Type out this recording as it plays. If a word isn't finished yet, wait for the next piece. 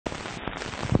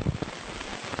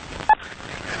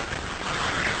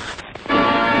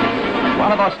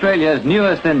One of Australia's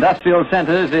newest industrial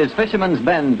centres is Fisherman's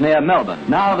Bend near Melbourne.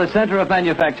 Now the centre of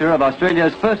manufacture of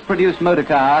Australia's first produced motor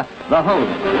car, the Holden.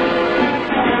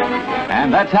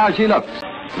 And that's how she looks.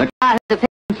 The car has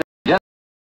a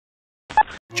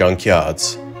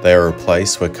Junkyards. They are a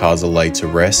place where cars are laid to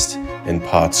rest and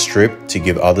parts stripped to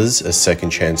give others a second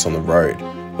chance on the road.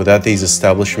 Without these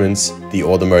establishments, the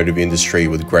automotive industry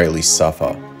would greatly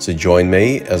suffer. So join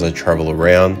me as I travel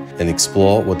around and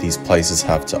explore what these places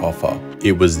have to offer.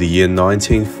 It was the year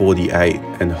 1948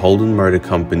 and Holden Motor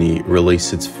Company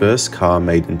released its first car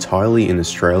made entirely in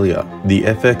Australia. The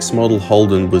FX model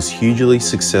Holden was hugely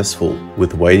successful,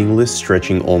 with waiting lists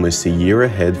stretching almost a year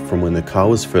ahead from when the car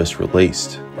was first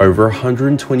released. Over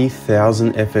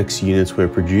 120,000 FX units were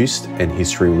produced and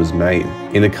history was made.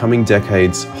 In the coming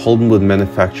decades, Holden would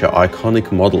manufacture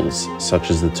iconic models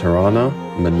such as the Tirana,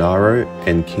 Monaro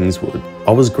and Kingswood.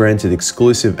 I was granted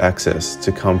exclusive access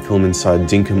to come film inside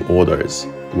Dinkum Autos,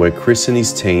 where Chris and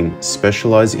his team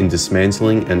specialise in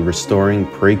dismantling and restoring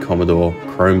pre-Commodore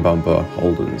chrome bumper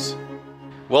Holdens.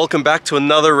 Welcome back to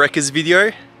another Wreckers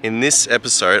video. In this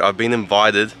episode, I've been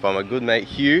invited by my good mate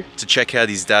Hugh to check out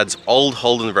his dad's old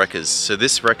Holden Wreckers. So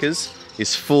this Wreckers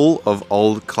is full of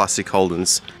old classic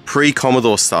Holdens,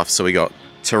 pre-Commodore stuff. So we got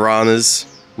Tiranas,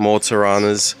 more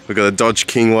Tiranas. We've got a Dodge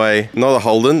Kingway, not a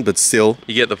Holden, but still,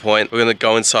 you get the point. We're gonna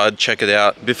go inside, check it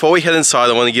out. Before we head inside,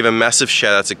 I wanna give a massive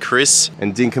shout out to Chris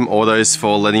and Dinkum Autos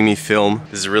for letting me film.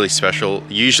 This is really special.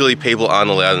 Usually people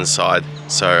aren't allowed inside,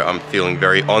 so I'm feeling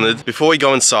very honored. Before we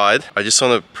go inside, I just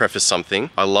wanna preface something.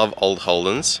 I love old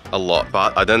Holdens a lot,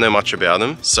 but I don't know much about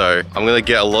them, so I'm gonna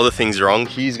get a lot of things wrong.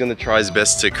 He's gonna try his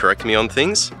best to correct me on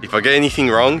things. If I get anything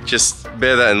wrong, just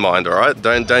bear that in mind, all right?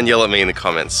 Don't yell at me in the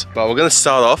comments. But we're gonna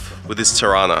start off with this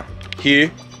Tirana.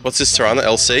 Hugh, what's this Tirana,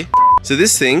 LC? So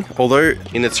this thing, although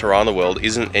in the Tirana world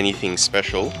isn't anything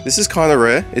special, this is kind of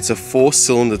rare. It's a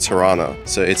 4-cylinder Tirana.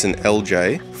 So it's an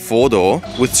LJ, 4-door.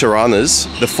 With Tiranas,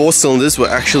 the 4 cylinders were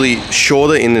actually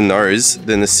shorter in the nose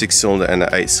than the 6-cylinder and the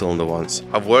 8-cylinder ones.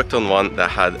 I've worked on one that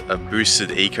had a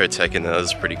boosted Ecotech and that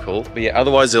was pretty cool. But yeah,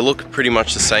 otherwise they look pretty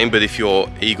much the same, but if you're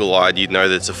eagle-eyed, you'd know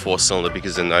that it's a 4-cylinder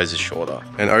because the nose is shorter.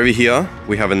 And over here,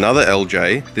 we have another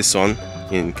LJ, this one,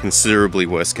 in considerably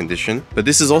worse condition. But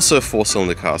this is also a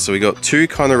 4-cylinder car. So we got two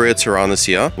kind of rare Tiranas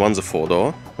here. One's a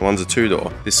 4-door, one's a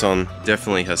 2-door. This one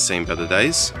definitely has seen better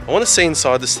days. I want to see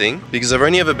inside this thing because I've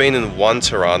only ever been in one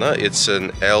Tirana. It's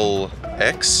an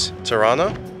LX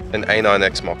Tirana, an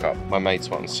A9X mock-up, my mate's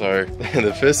one. So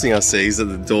the first thing I see is that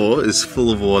the door is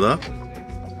full of water.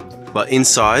 But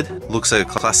inside, looks like a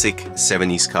classic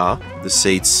 70s car. The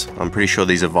seats, I'm pretty sure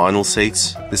these are vinyl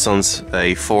seats. This one's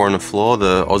a 4 on the floor,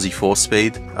 the Aussie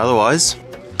 4-speed. Otherwise,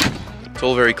 it's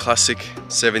all very classic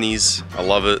 70s. I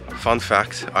love it. Fun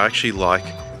fact, I actually like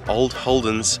old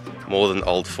Holdens more than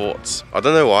old Fords. I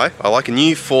don't know why. I like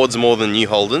new Fords more than new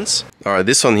Holdens. Alright,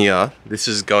 this one here, this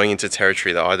is going into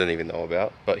territory that I don't even know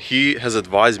about. But Hugh has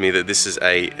advised me that this is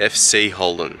a FC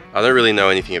Holden. I don't really know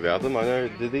anything about them. I know,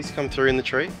 did these come through in the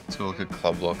tree? It's got like a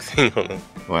club lock thing on it.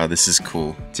 Wow, this is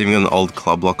cool. It's even got an old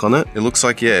club lock on it. It looks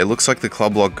like, yeah, it looks like the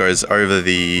club lock goes over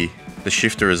the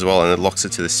shifter as well and it locks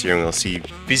it to the steering wheel. So you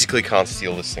physically can't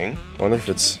steal this thing. I wonder if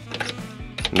it's...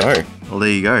 No. Well, there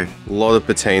you go. A lot of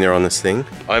patina on this thing.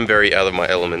 I'm very out of my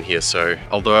element here, so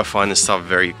although I find this stuff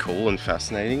very cool and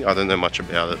fascinating, I don't know much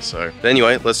about it, so... But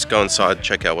anyway, let's go inside,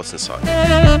 check out what's inside.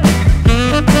 I'm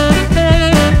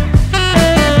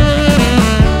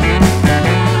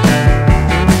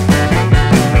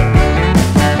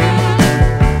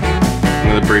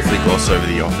going to briefly gloss over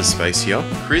the office space here.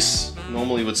 Chris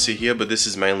normally would sit here, but this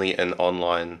is mainly an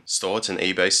online store. It's an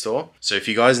eBay store. So if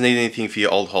you guys need anything for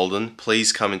your old Holden,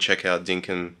 please come and check out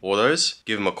Dinkum Autos.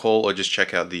 Give him a call or just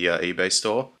check out the eBay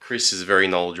store. Chris is a very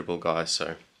knowledgeable guy,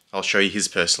 so I'll show you his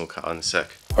personal car in a sec.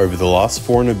 Over the last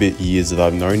 4 and a bit years that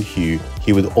I've known Hugh,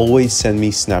 he would always send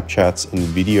me Snapchats and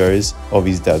videos of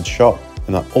his dad's shop.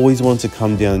 And I always wanted to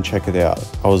come down and check it out.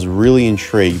 I was really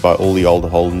intrigued by all the old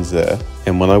Holdens there.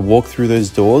 And when I walked through those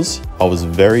doors, I was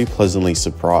very pleasantly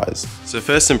surprised. So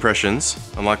first impressions,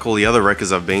 unlike all the other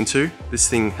wreckers I've been to, this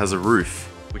thing has a roof,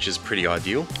 which is pretty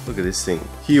ideal. Look at this thing.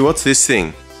 Hugh, what's this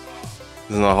thing?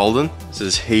 Isn't that a Holden? So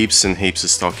there's heaps and heaps of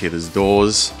stock here. There's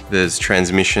doors, there's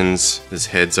transmissions, there's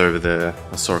heads over there.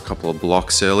 I saw a couple of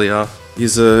blocks earlier.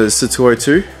 It's a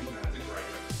 202.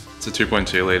 It's a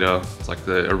 2.2 litre, it's like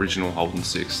the original Holden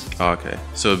 6. Oh, okay.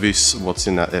 So it'd be what's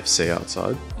in that FC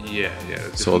outside? Yeah.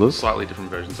 Sort of? Slightly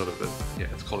different versions of it, but yeah,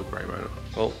 it's called a grey motor.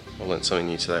 Well, I learned something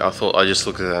new today. I just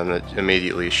looked at that and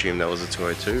immediately assumed that was a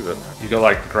 202, but... You got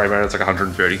like the grey motor, it's like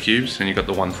 130 cubes, and you got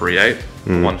the 138,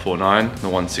 the 149, the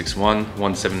 161,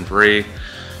 173,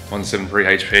 173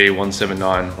 HP,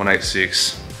 179,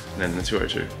 186, and then the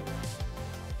 202.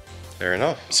 Fair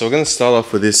enough. So we're going to start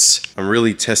off with this. I'm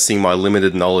really testing my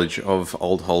limited knowledge of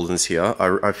old Holdens here.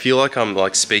 I feel like I'm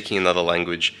like speaking another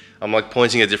language. I'm like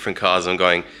pointing at different cars. I'm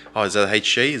going, oh, is that a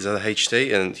HG? Is that a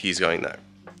HT? And he's going, no.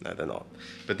 No, they're not.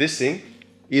 But this thing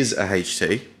is a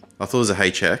HT. I thought it was a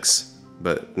HX,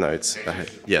 but no, it's a,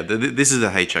 yeah, this is a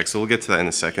HX. So we'll get to that in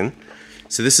a second.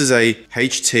 So this is a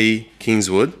HT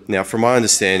Kingswood. Now, from my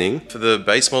understanding, for the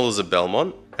base model is a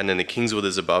Belmont, and then the Kingswood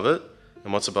is above it.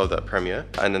 And what's above that? Premier.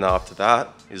 And then after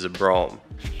that is a Brom.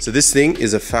 So this thing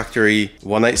is a factory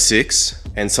 186,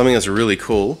 and something that's really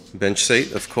cool, bench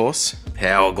seat, of course.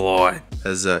 Power glide.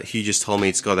 As Hugh just told me,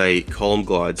 it's got a column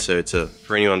glide. So it's a,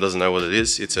 for anyone who doesn't know what it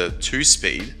is, it's a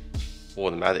 2-speed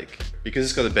automatic. Because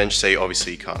it's got a bench seat,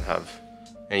 obviously you can't have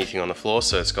anything on the floor,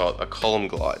 so it's got a column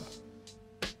glide.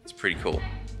 It's pretty cool.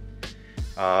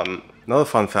 Another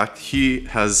fun fact, Hugh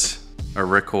has a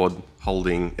record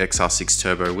holding XR6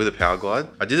 Turbo with a power glide.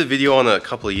 I did a video on it a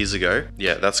couple of years ago.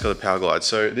 Yeah, that's got a power glide.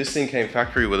 So this thing came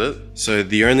factory with it. So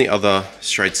the only other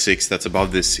straight six that's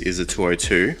above this is a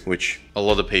 202, which a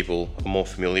lot of people are more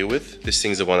familiar with. This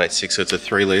thing's a 186, so it's a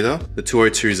 3 litre. The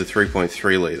 202 is a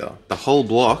 3.3 litre. The whole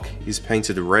block is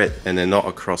painted red, and they're not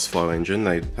a cross-flow engine.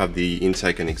 They have the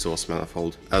intake and exhaust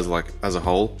manifold as a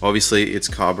whole. Obviously, it's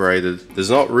carbureted. There's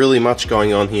not really much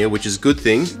going on here, which is a good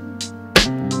thing.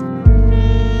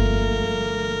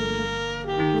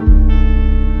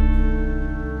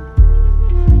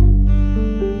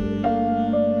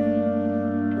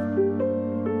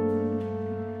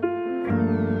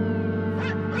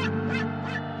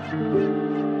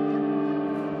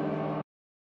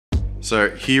 So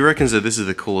he reckons that this is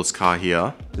the coolest car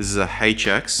here. This is a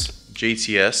HX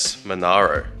GTS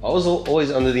Monaro. I was always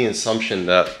under the assumption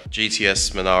that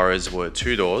GTS Monaros were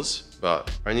 2 doors, but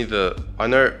only I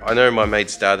know my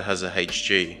mate's dad has a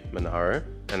HG Monaro,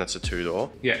 and that's a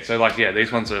 2-door. Yeah, so like, yeah,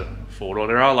 these ones are 4-door.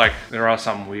 There are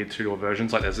some weird 2-door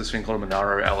versions, like there's this thing called a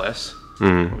Monaro LS,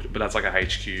 but that's like a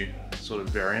HQ sort of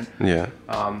variant. Yeah.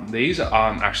 These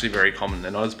aren't actually very common.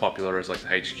 They're not as popular as like the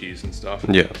HQs and stuff.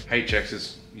 Yeah.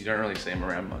 HXs, you don't really see them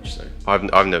around much, so.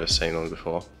 I've never seen one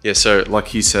before. Yeah, so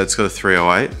like you said, it's got a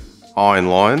 308 iron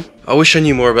line. I wish I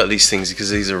knew more about these things because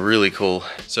these are really cool.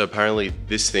 So apparently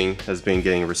this thing has been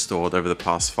getting restored over the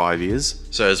past 5 years.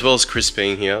 So as well as Chris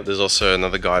being here, there's also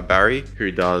another guy, Barry,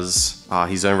 who does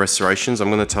his own restorations. I'm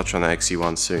going to touch on the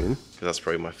XE1 soon because that's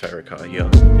probably my favorite car here.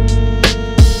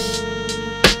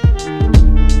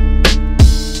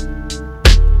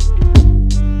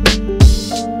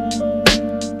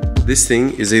 This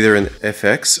thing is either an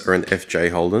FX or an FJ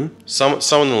Holden. Someone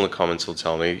in the comments will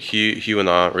tell me. Hugh and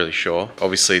I aren't really sure.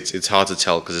 Obviously, it's hard to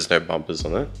tell because there's no bumpers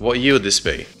on it. What year would this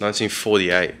be?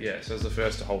 1948. Yeah, so it's the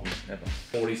first Holden ever.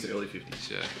 40s to early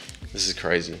 50s, yeah. This is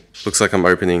crazy. Looks like I'm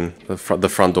opening the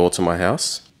front door to my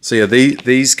house. So yeah,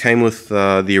 these came with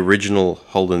the original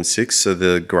Holden 6, so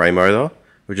the grey motor,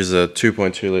 which is a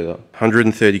 2.2 litre,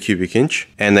 130 cubic inch,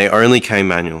 and they only came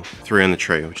manual, 3 on the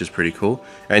tree, which is pretty cool.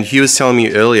 And he was telling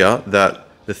me earlier that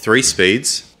the 3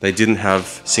 speeds, they didn't have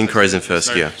synchros in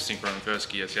first gear. Synchro in first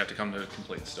gear, so you have to come to a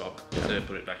complete stop to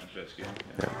put it back in first gear.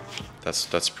 Yeah.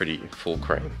 That's pretty full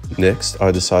cream. Next,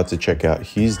 I decided to check out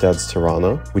Hugh's dad's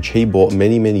Tirana, which he bought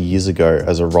many years ago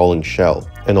as a rolling shell.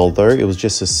 And although it was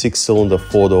just a 6-cylinder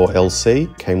 4-door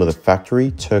LC, came with a factory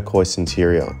turquoise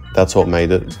interior. That's what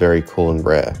made it very cool and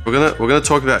rare. We're gonna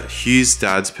talk about Hugh's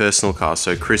dad's personal car,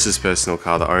 so Chris's personal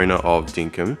car, the owner of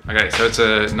Dinkum. Okay, so it's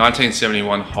a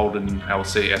 1971 Holden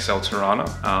LC SL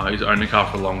Tirana. He's owned the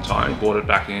car for a long time. Bought it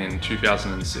back in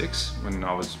 2006 when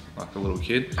I was like a little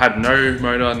kid. Had no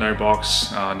motor, no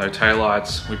box, no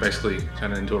taillights. We basically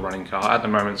turned it into a running car. At the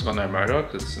moment it's got no motor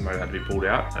because the motor had to be pulled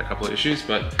out. Had a couple of issues,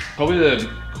 but probably the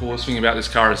coolest thing about this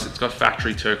car is it's got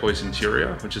factory turquoise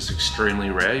interior, which is extremely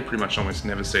rare. You pretty much almost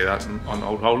never see that on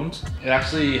old Holdens. It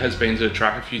actually has been to the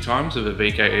track a few times with a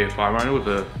VK EFI motor with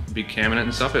a big cam in it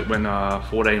and stuff. It went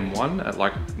 14.1 at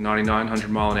like 99, 100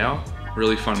 mile an hour.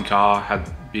 Really fun car,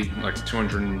 had big like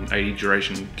 280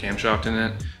 duration camshaft in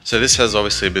it. So this has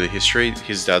obviously a bit of history.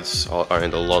 His dad's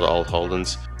owned a lot of old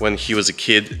Holdens. When he was a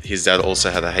kid, his dad also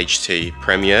had a HT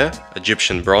Premier,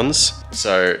 Egyptian bronze.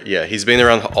 So yeah, he's been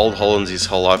around old Holdens his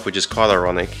whole life, which is quite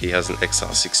ironic. He has an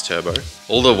XR6 turbo.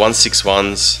 All the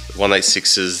 161s,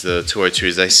 186s, the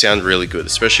 202s, they sound really good,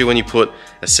 especially when you put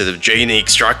a set of Genie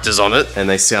extractors on it and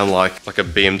they sound like a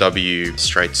BMW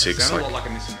straight six. They sound a lot like a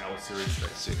Nissan L series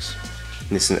straight six.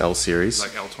 Nissan L series.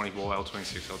 Like L24,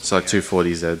 L26, L28. So like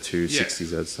 240Z,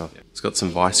 260Z stuff. Yeah. It's got some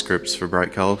vice grips for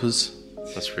brake calipers.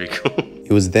 That's pretty cool.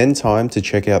 It was then time to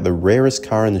check out the rarest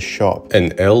car in the shop,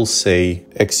 an LC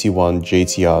XU1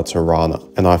 GTR Tirana.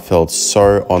 And I felt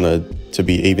so honored to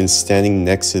be even standing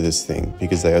next to this thing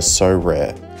because they are so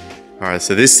rare. Alright,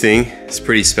 so this thing is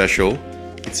pretty special.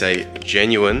 It's a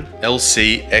genuine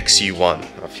LC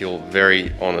XU1. I feel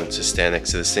very honored to stand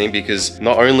next to this thing because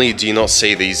not only do you not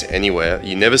see these anywhere,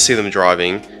 you never see them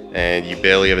driving, and you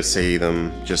barely ever see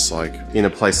them just like in a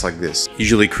place like this.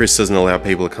 Usually Chris doesn't allow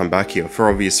people to come back here for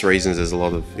obvious reasons. There's a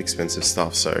lot of expensive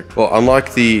stuff. So, well,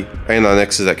 unlike the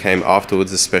A9Xs that came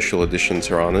afterwards, the special edition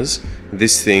Tiranas,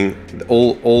 this thing,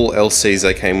 all LCs,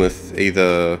 they came with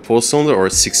either 4-cylinder or a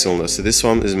 6-cylinder. So this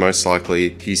one is most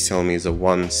likely, he's telling me, is a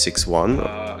 161.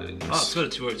 It's got a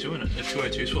 202 in it. A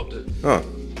 202 swapped it. Oh,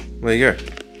 there you go.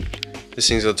 This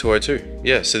thing's got a 202.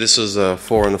 Yeah, so this was a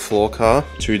 4-on-the-floor car,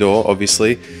 2-door,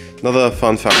 obviously. Another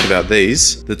fun fact about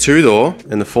these, the 2-door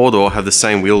and the 4-door have the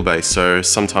same wheelbase. So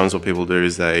sometimes what people do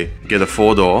is they get a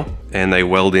 4-door and they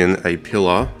weld in a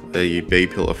pillar, a B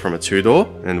pillar from a 2-door,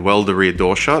 and weld the rear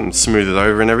door shut and smooth it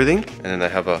over and everything. And then they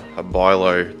have a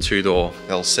Bilo 2-door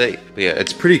LC. But yeah,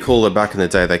 it's pretty cool that back in the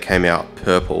day they came out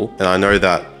purple. And I know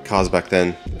that cars back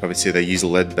then, obviously they use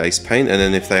lead-based paint, and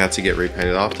then if they had to get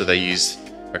repainted after, they used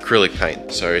acrylic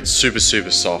paint. So it's super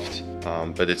soft.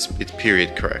 But it's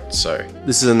period correct. So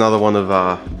this is another one of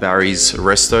Barry's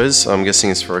restos. I'm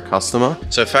guessing it's for a customer.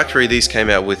 So factory, these came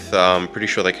out with, pretty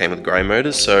sure they came with grey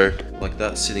motors. So like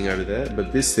that sitting over there.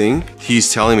 But this thing,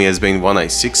 he's telling me has been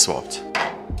 186 swapped.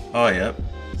 Oh yeah.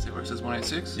 See where it says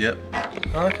 186? Yep.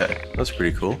 Oh, okay, that's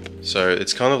pretty cool. So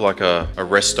it's kind of like a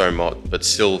resto mod, but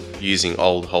still using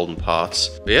old Holden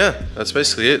parts. But yeah, that's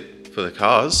basically it for the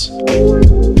cars.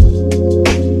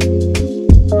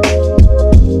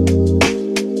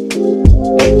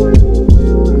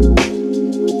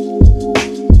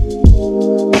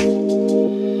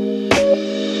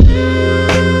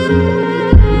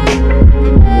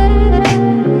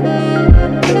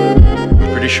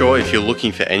 Sure, if you're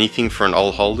looking for anything for an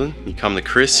old Holden, you come to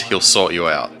Chris, he'll sort you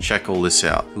out. Check all this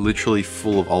out. Literally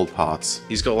full of old parts.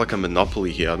 He's got like a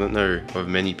monopoly here. I don't know of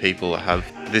many people that have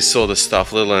this sort of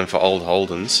stuff, let alone for old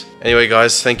Holdens. Anyway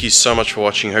guys, thank you so much for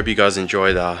watching. Hope you guys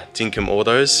enjoyed Dinkum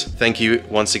Autos. Thank you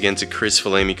once again to Chris for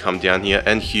letting me come down here,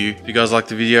 and Hugh. If you guys liked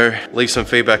the video, leave some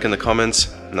feedback in the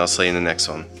comments, and I'll see you in the next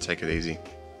one. Take it easy.